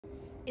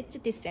It's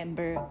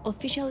December,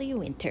 officially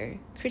winter.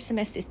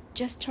 Christmas is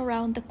just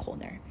around the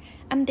corner.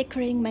 I'm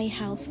decorating my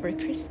house for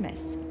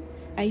Christmas.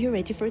 Are you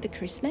ready for the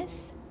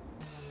Christmas?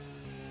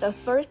 The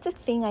first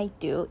thing I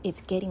do is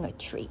getting a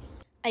tree.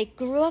 I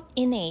grew up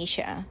in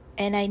Asia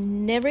and I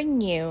never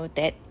knew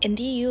that in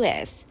the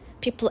US,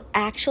 people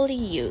actually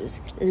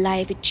use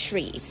live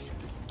trees.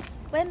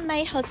 When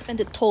my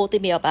husband told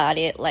me about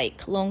it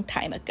like a long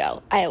time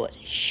ago, I was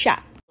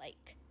shocked.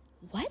 Like,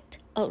 what?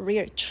 A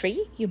real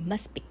tree? You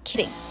must be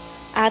kidding.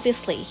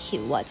 Obviously, he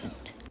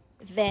wasn't.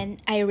 Then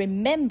I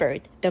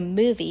remembered the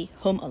movie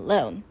Home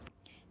Alone.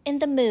 In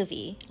the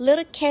movie,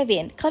 little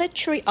Kevin cut a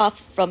tree off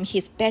from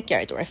his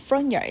backyard or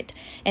front yard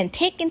and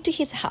take it to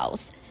his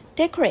house,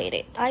 decorate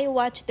it. I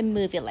watched the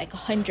movie like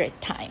 100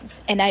 times,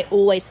 and I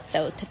always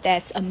thought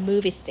that's a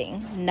movie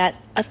thing, not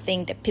a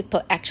thing that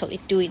people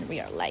actually do in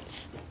real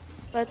life.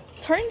 But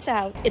turns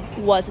out it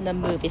wasn't a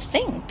movie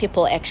thing.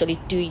 People actually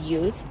do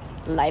use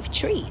live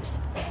trees.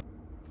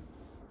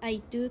 I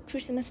do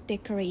Christmas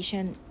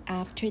decoration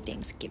after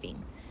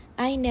Thanksgiving.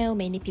 I know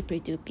many people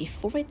do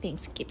before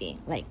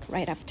Thanksgiving, like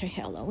right after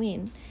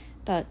Halloween,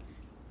 but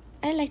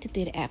I like to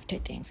do it after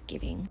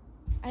Thanksgiving.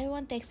 I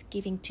want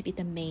Thanksgiving to be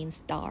the main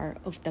star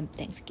of the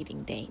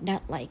Thanksgiving day,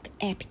 not like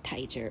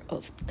appetizer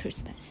of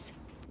Christmas.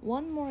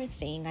 One more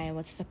thing I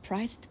was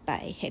surprised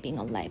by having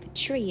a live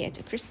tree as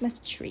a Christmas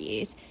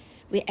tree is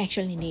we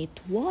actually need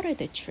to water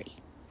the tree.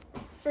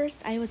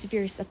 First, I was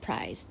very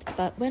surprised,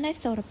 but when I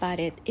thought about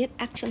it, it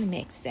actually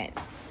makes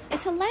sense.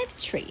 It's a live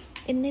tree.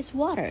 It needs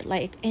water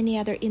like any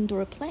other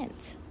indoor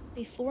plant.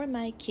 Before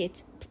my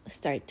kids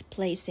start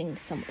placing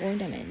some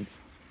ornaments,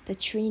 the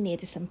tree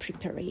needs some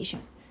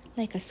preparation,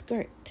 like a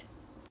skirt.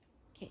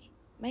 Okay,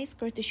 my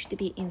skirt should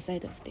be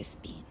inside of this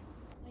bin.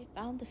 I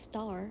found the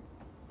star,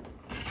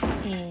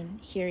 and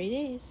here it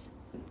is.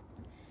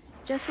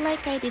 Just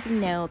like I didn't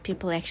know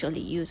people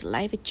actually use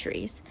live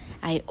trees,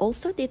 I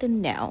also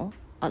didn't know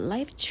a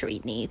live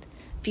tree needs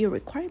few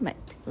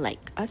requirements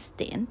like a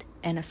stand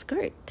and a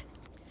skirt.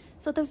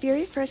 So the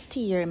very first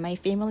year my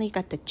family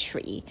got the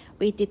tree,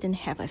 we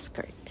didn't have a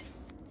skirt.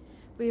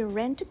 We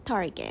ran to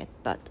Target,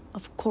 but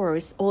of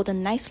course all the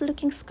nice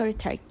looking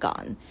skirts are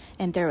gone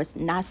and there was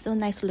not so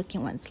nice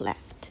looking ones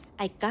left.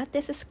 I got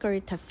this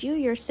skirt a few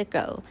years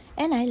ago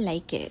and I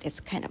like it. It's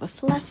kind of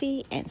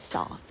fluffy and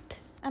soft.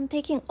 I'm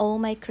taking all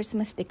my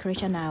Christmas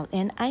decoration out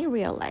and I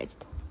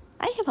realized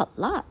I have a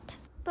lot.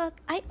 But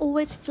I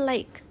always feel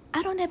like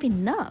I don't have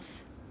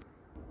enough.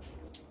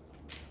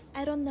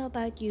 I don't know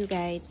about you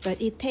guys,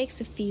 but it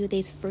takes a few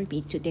days for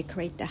me to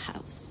decorate the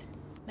house.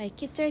 My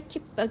kids are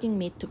keep bugging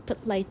me to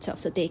put lights up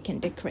so they can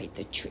decorate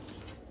the tree.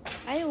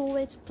 I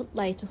always put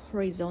lights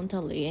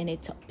horizontally and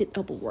it's a bit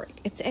of work.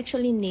 It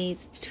actually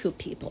needs 2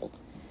 people.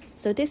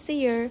 So this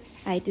year,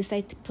 I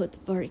decided to put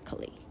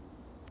vertically.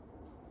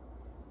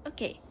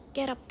 Okay,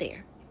 get up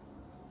there.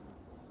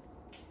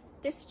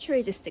 This tree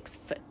is 6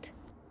 foot.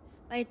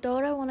 My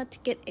daughter wanted to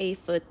get 8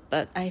 foot,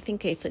 but I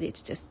think 8 foot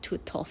is just too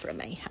tall for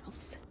my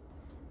house.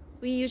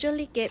 We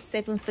usually get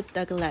 7 foot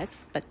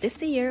Douglas, but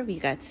this year we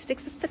got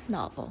 6 foot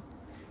Novel.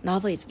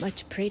 Novel is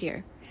much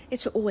prettier.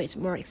 It's always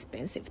more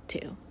expensive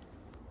too.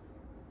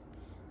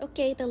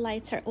 Okay, the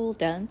lights are all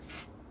done.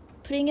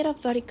 Putting it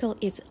up vertical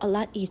is a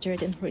lot easier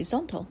than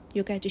horizontal.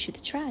 You guys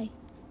should try.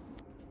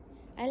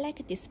 I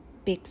like this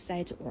big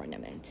size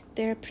ornament.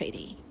 They're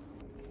pretty.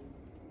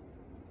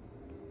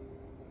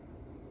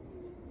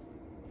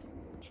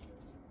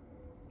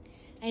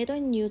 I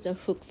don't use a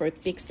hook for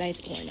big size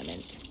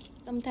ornaments.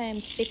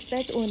 Sometimes big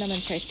size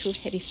ornaments are too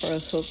heavy for a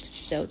hook,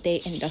 so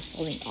they end up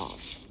falling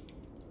off.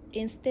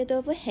 Instead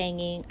of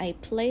hanging, I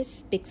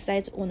place big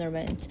size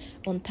ornaments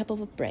on top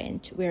of a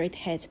branch where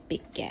it has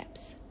big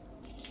gaps.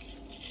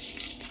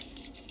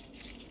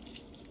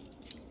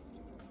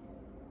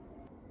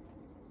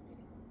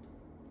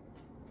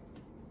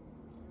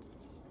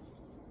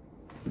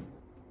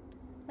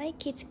 My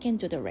kids can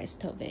do the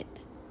rest of it.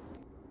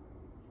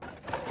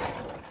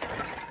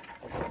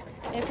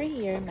 Every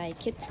year, my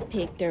kids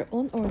pick their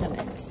own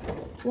ornaments,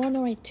 1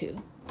 or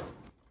 2.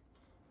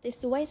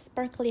 This white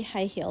sparkly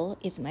high heel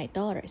is my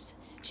daughter's.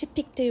 She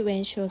picked it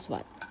when she was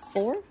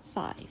 4,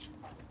 5.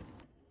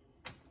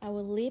 I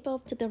will leave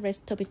up to the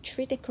rest of the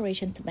tree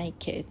decoration to my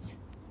kids.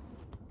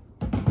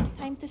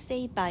 Time to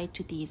say bye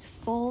to these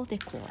fall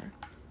decor.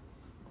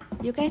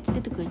 You guys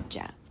did a good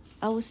job.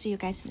 I will see you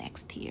guys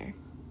next year.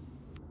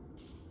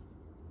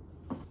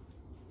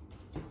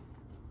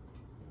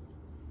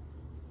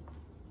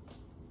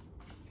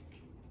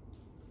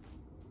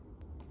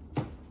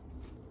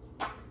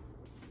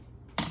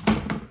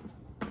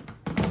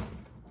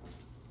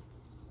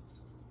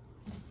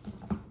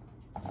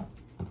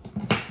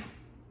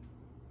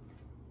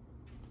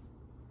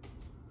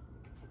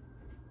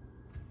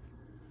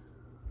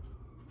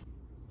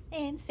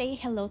 And say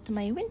hello to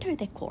my winter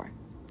decor.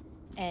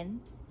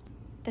 And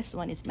this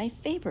one is my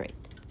favorite.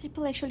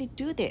 People actually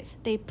do this.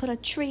 They put a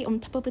tree on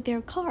top of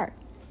their car.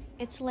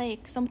 It's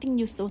like something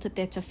you thought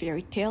that's a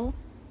fairy tale.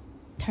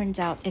 Turns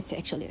out it's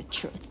actually a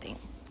true thing.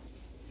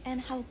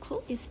 And how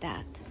cool is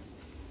that?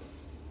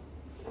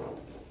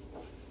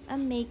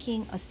 I'm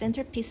making a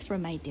centerpiece for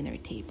my dinner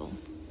table.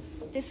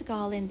 This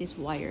garland is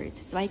wired,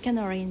 so I can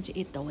arrange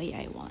it the way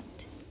I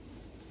want.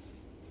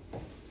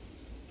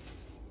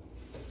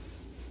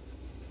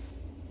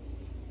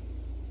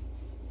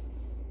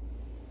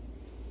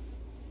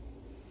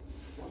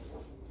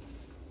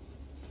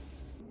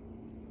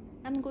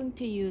 I'm going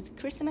to use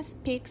Christmas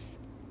picks,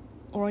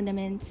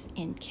 ornaments,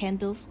 and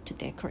candles to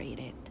decorate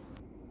it.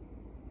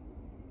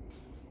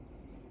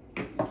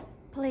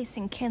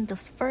 Placing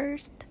candles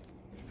first.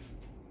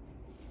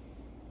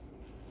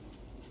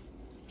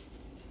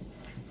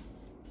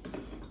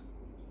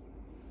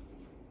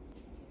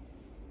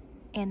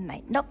 And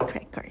my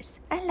nutcrackers.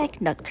 I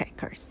like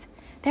nutcrackers.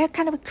 They're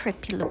kind of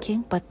creepy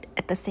looking, but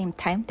at the same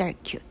time, they're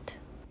cute.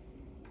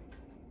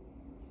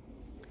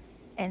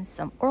 And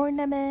some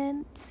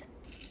ornaments.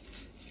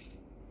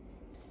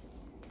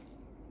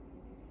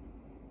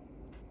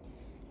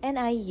 And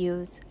I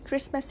use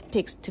Christmas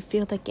picks to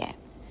fill the gap.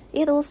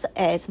 It also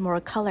adds more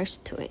colors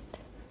to it.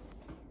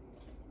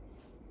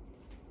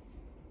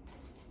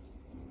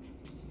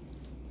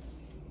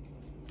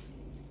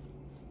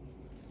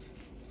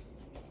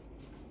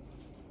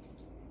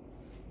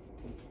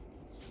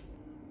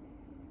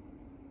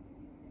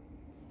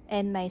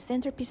 And my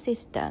centerpiece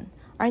is done.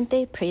 Aren't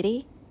they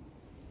pretty?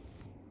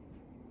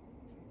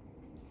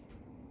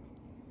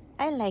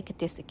 I like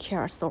this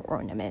carousel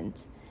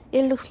ornament.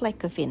 It looks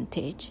like a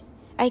vintage.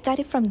 I got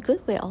it from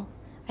Goodwill.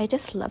 I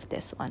just love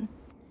this one.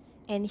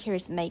 And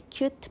here's my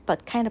cute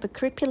but kind of a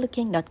creepy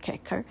looking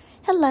nutcracker.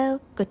 Hello,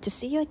 good to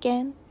see you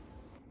again.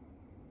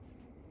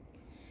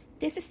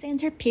 This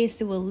centerpiece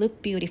will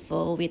look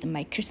beautiful with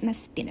my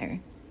Christmas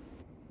dinner.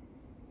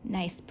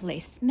 Nice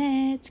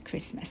placemats,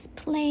 Christmas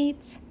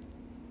plates.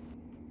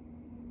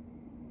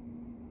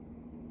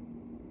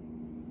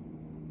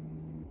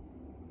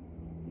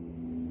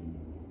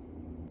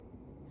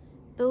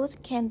 Those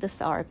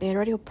candles are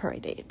battery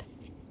operated.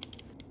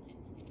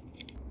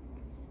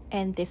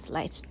 And these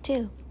lights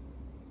too.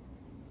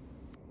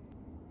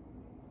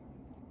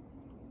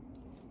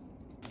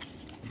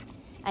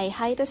 I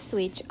hide the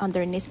switch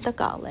underneath the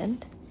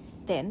garland,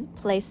 then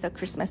place a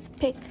Christmas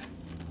pick.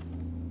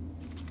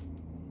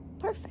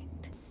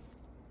 Perfect.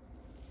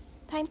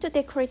 Time to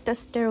decorate the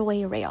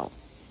stairway rail.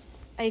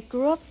 I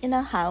grew up in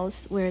a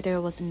house where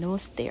there was no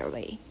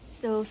stairway.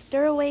 So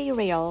stairway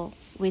rail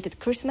with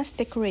Christmas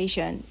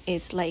decoration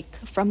is like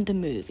from the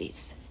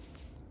movies.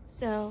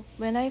 So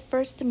when I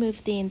first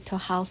moved into a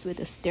house with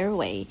a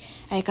stairway,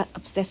 I got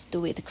obsessed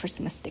with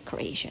Christmas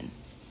decoration.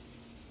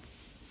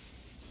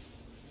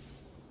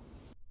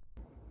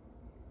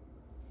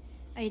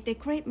 I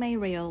decorate my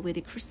rail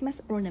with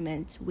Christmas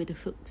ornaments with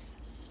hooks,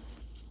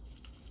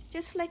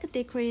 just like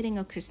decorating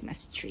a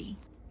Christmas tree.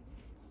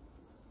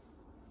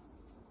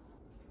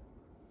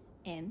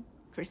 And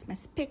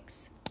Christmas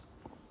picks.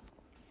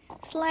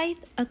 Slide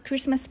a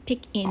Christmas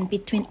pick in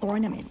between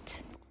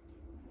ornaments.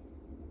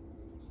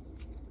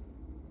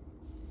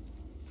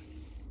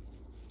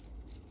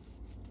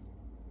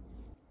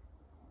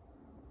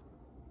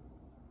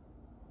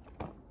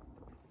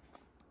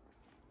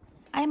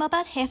 I'm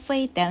about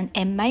halfway down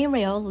and my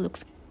rail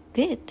looks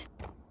good.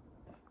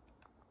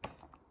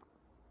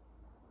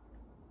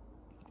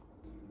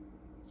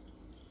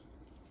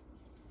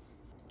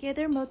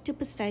 Gather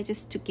multiple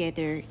sizes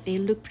together, they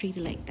look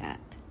pretty like that.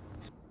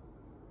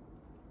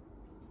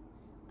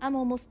 I'm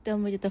almost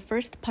done with the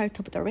first part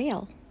of the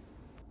rail.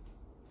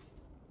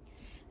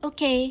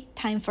 Okay,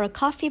 time for a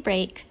coffee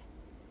break.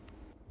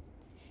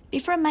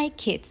 Before my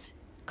kids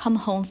come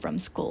home from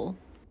school.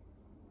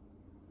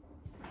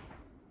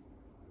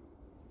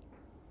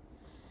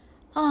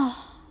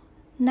 Oh,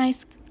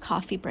 nice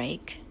coffee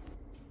break.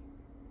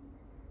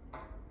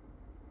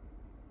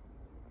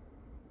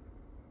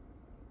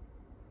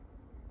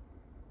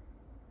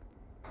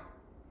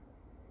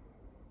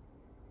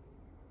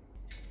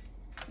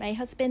 My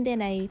husband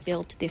and I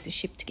built this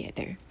ship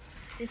together.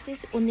 This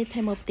is only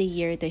time of the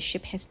year the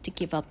ship has to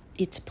give up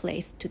its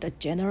place to the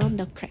general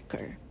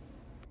nutcracker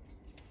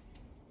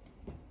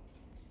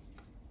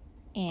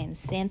and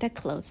Santa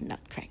Claus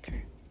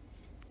nutcracker.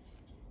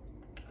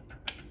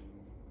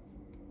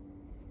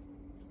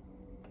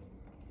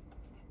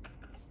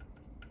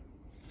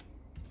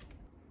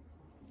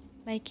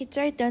 My kids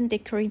are done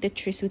decorating the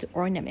trees with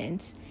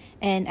ornaments,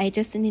 and I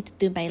just need to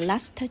do my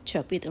last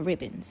touch-up with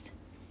ribbons.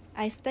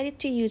 I started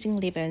to using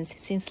ribbons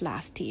since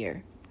last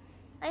year.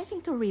 I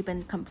think a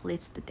ribbon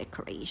completes the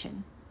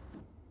decoration.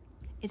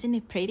 Isn't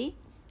it pretty?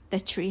 The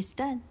tree is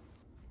done.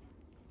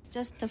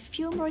 Just a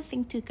few more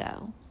things to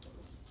go.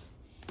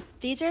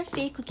 These are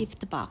fake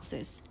gift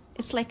boxes.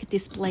 It's like a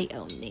display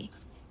only.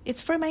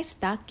 It's for my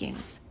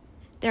stockings.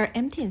 They're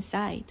empty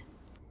inside.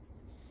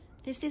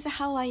 This is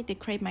how I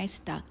decorate my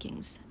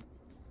stockings.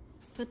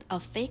 Put a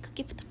fake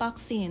gift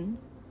box in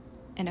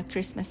and a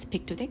Christmas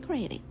pick to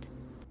decorate it.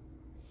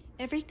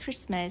 Every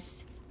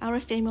Christmas,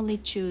 our family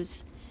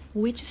choose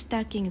which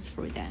stockings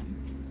for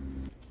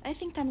them. I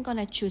think I'm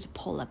gonna choose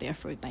polar bear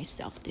for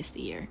myself this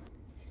year.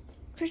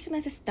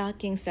 Christmas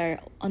stockings are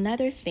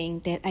another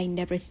thing that I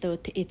never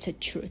thought it's a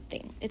true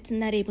thing. It's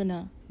not even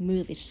a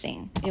movie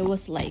thing. It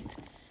was like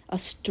a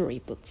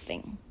storybook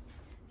thing.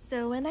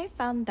 So when I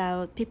found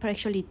out people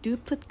actually do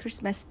put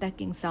Christmas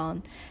stockings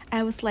on,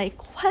 I was like,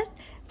 what?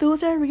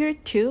 Those are real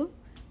too?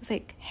 I was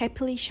like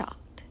happily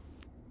shocked.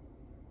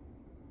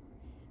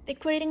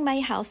 Decorating my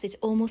house is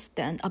almost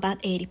done,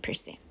 about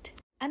 80%.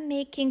 I'm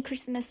making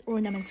Christmas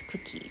ornaments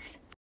cookies.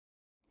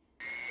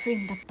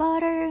 Cream the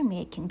butter,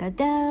 making the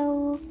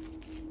dough,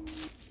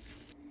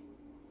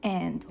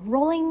 and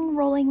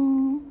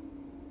rolling.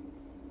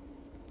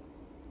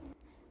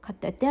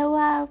 Cut the dough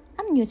out.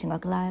 I'm using a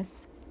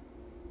glass.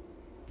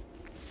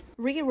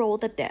 Re-roll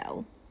the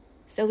dough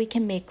so we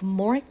can make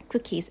more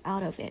cookies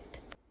out of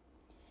it.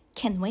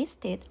 Can't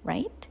waste it,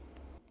 right?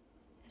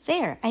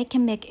 There, I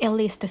can make at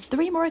least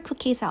 3 more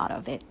cookies out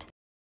of it.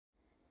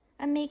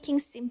 I'm making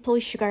simple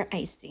sugar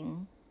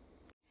icing.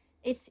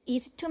 It's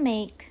easy to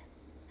make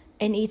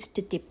and easy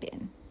to dip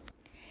in.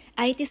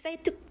 I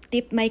decided to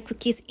dip my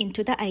cookies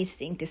into the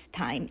icing this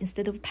time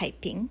instead of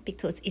piping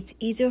because it's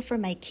easier for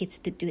my kids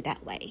to do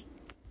that way.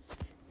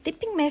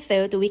 Dipping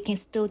method, we can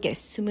still get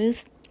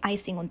smooth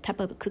icing on top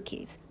of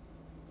cookies.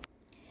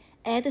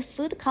 Add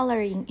food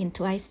coloring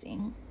into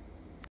icing.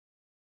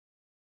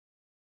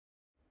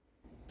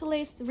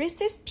 Place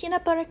Reese's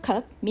peanut butter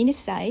cup, mini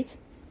size.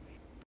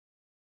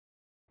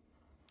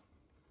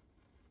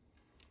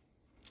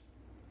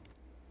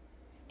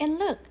 And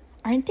look,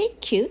 aren't they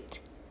cute?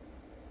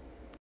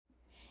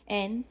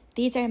 And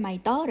these are my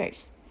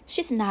daughters.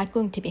 She's not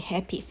going to be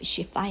happy if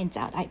she finds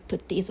out I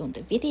put these on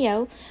the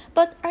video,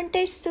 but aren't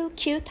they so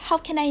cute? How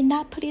can I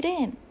not put it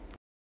in?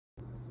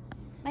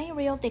 My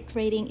real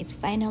decorating is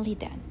finally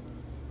done.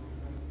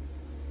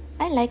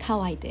 I like how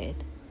I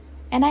did,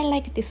 and I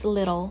like this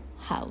little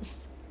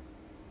house.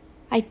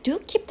 I do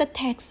keep the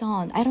tags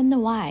on. I don't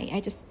know why,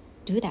 I just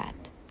do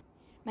that.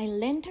 My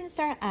lanterns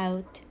are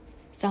out.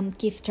 Some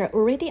gifts are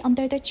already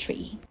under the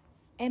tree,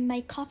 and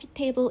my coffee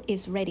table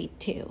is ready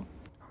too.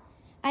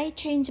 I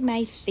change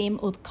my theme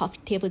of coffee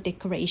table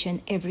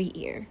decoration every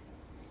year.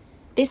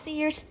 This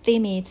year's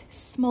theme is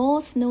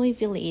Small Snowy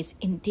Village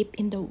in Deep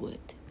in the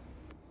Wood.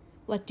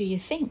 What do you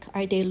think?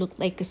 Are they look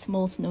like a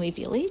small snowy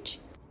village?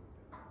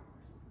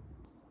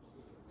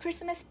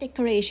 Christmas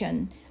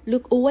decoration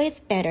look always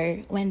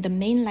better when the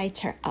main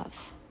lights are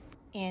off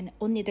and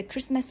only the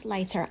Christmas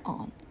lights are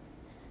on.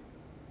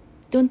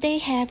 Don't they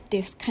have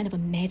this kind of a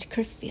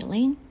magical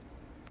feeling?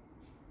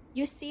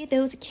 You see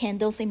those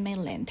candles in my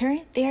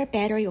lantern? They are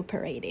battery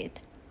operated.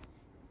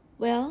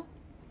 Well,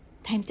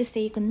 time to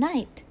say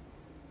goodnight.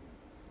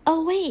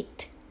 Oh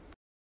wait!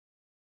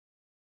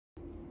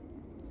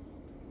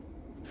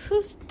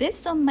 Who's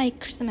this on my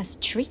Christmas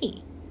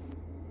tree?